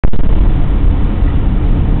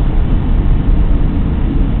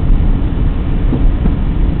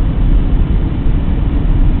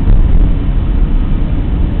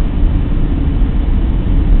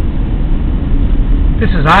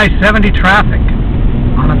is I-70 traffic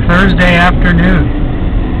on a Thursday afternoon.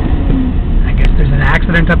 I guess there's an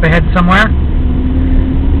accident up ahead somewhere.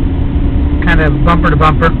 Kind of bumper to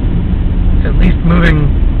bumper. It's at least moving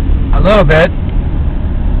a little bit.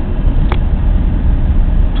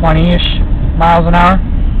 20-ish miles an hour.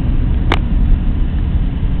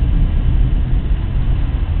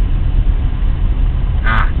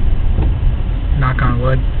 Knock on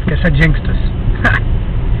wood. Guess I jinxed us.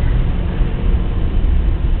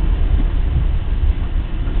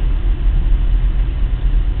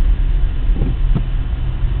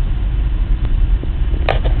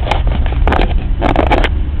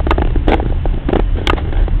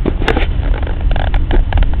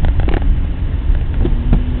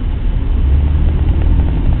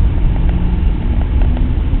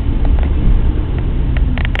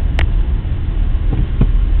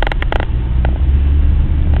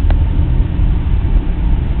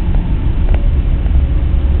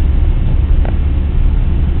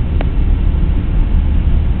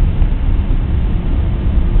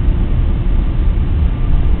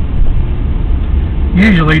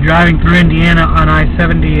 Usually driving through Indiana on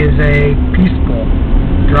I-70 is a peaceful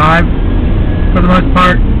drive for the most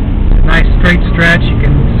part. It's a nice straight stretch. You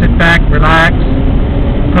can sit back, relax,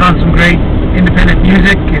 put on some great independent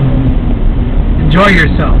music and enjoy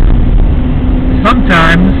yourself.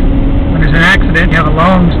 Sometimes when there's an accident, you have a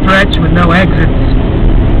long stretch with no exits.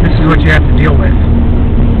 This is what you have to deal with.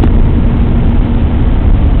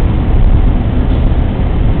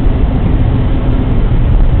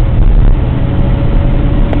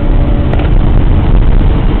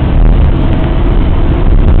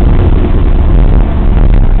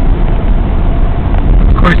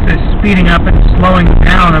 Speeding up and slowing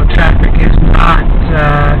down of traffic is not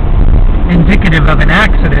indicative of an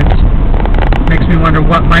accident. Makes me wonder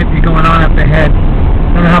what might be going on up ahead.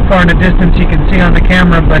 I don't know how far in the distance you can see on the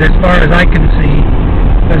camera, but as far as I can see,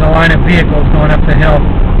 there's a line of vehicles going up the hill.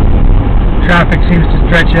 Traffic seems to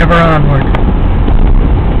stretch ever onward.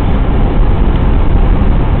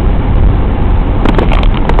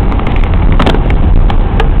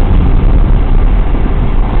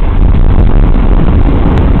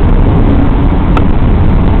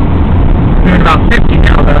 About 50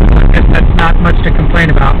 now, though. I guess that's not much to complain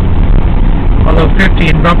about. Although 50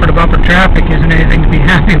 in bumper-to-bumper traffic isn't anything to be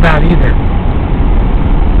happy about either.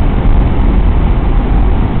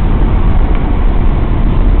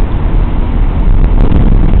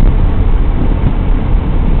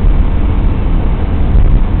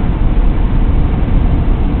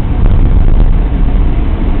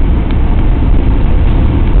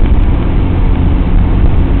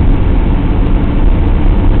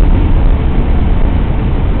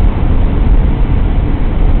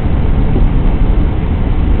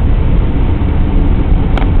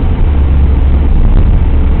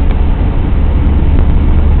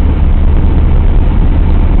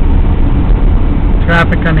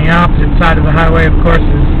 Traffic on the opposite side of the highway, of course,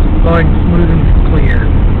 is flowing smooth and clear.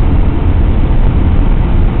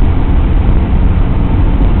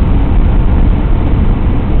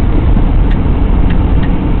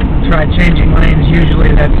 Try changing lanes.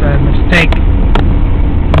 Usually that's a mistake.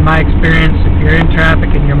 In my experience, if you're in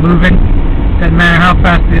traffic and you're moving, doesn't matter how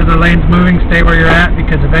fast the other lane's moving, stay where you're at,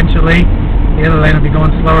 because eventually the other lane will be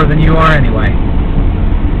going slower than you are anyway.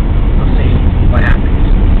 We'll see what happens.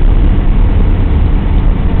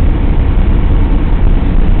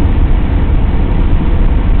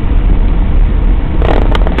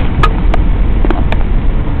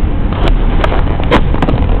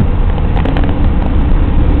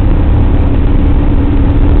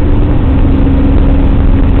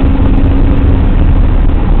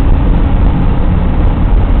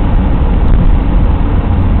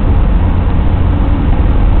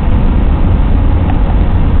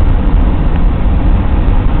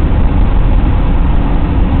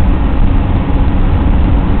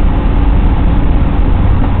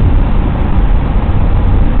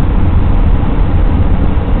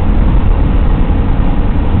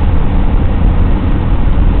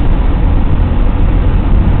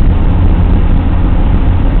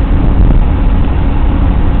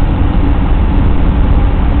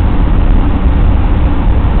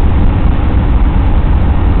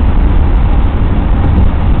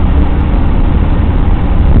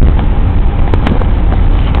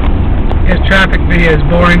 Traffic video is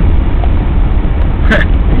boring.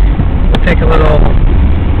 We'll take a little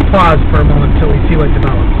pause for a moment until we see what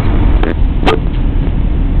develops.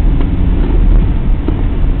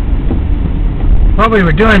 Well, we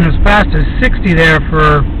were doing as fast as 60 there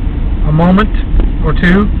for a moment or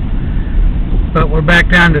two, but we're back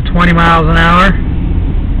down to 20 miles an hour.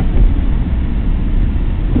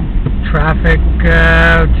 Traffic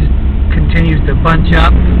just continues to bunch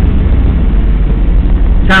up.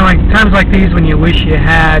 Times like these when you wish you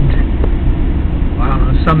had, well, I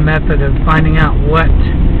don't know, some method of finding out what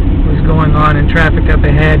was going on in traffic up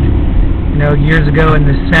ahead. You know, years ago in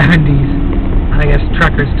the 70s, I guess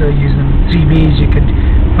truckers still using CBs. You could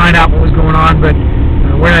find out what was going on, but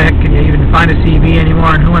where the heck can you even find a CB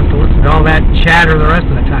anymore? And who wants to listen to all that chatter the rest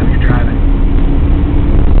of the time you're driving?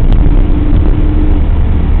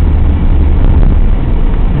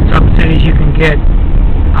 In some cities you can get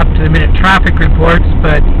up-to-the-minute traffic reports,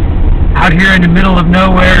 but out here in the middle of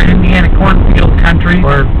nowhere, Indiana cornfield country,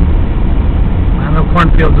 or I don't know,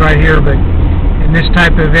 cornfields right here, but in this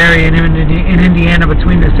type of area in Indiana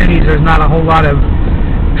between the cities, there's not a whole lot of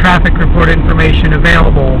traffic report information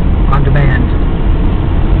available on demand.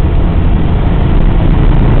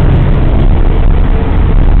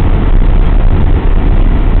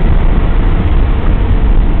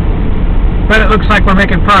 But it looks like we're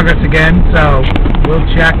making progress again, so we'll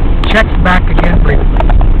check back again briefly.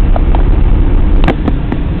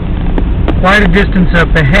 Quite a distance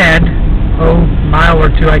up ahead, a mile or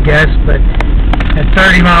two I guess, but at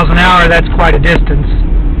 30 miles an hour that's quite a distance.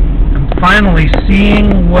 I'm finally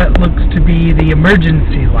seeing what looks to be the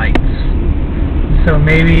emergency lights, so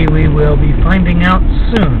maybe we will be finding out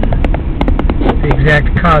soon the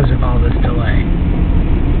exact cause of all this delay.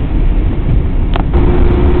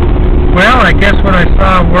 Well, I guess what I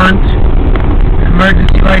saw weren't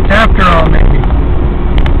emergency lights after all, maybe.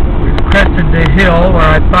 We've crested the hill where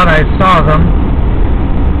I thought I saw them,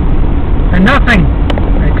 and nothing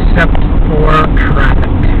except for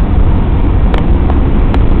traffic.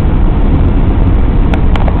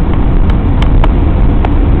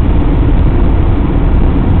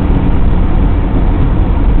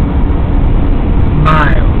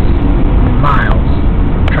 Miles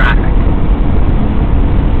of traffic.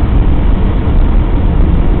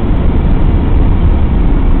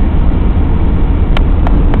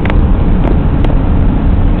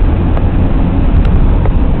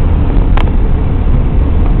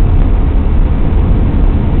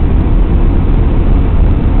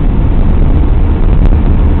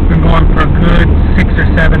 For a good 6 or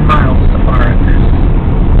 7 miles so far in this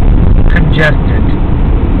congested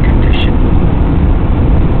condition.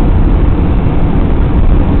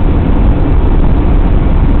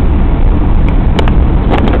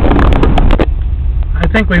 I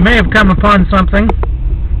think we may have come upon something.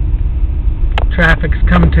 Traffic's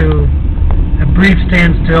come to a brief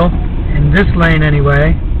standstill, in this lane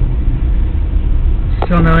anyway.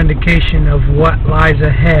 Still no indication of what lies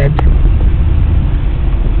ahead.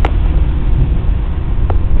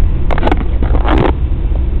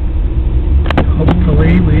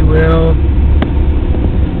 We will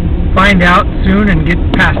find out soon and get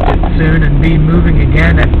past it soon and be moving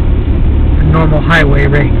again at a normal highway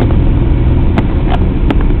rate.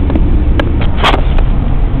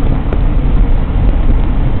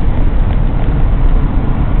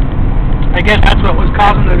 I guess that's what was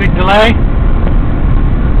causing the big delay.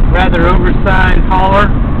 Rather oversized hauler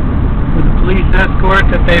with a police escort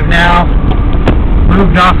that they've now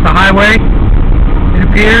moved off the highway, it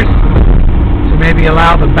appears. Maybe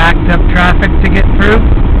allow the backed up traffic to get through.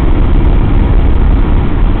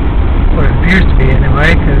 What it appears to be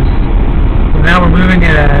anyway, because now we're moving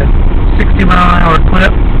at a 60-mile-an-hour clip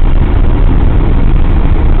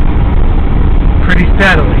pretty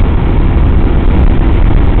steadily.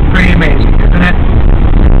 Pretty amazing, isn't it?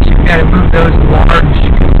 You've got to move those large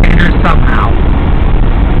containers somehow.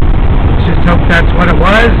 Let's just hope that's what it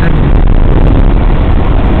was, and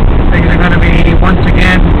things are going to be once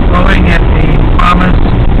again flowing at the promised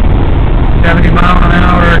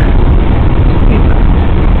 70-mile-an-hour speed limit.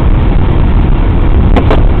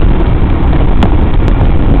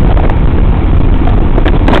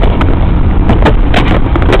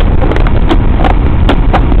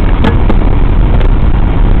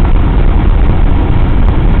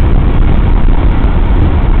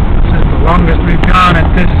 This is the longest we've gone at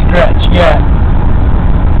this stretch yet.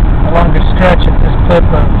 The longest stretch at this clip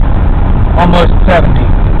of almost 70.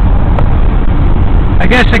 I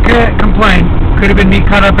guess I could complain. Could have been me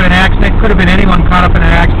caught up in an accident. Could have been anyone caught up in an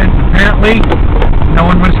accident. Apparently, no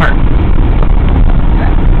one was hurt.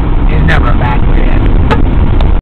 That is never a bad thing.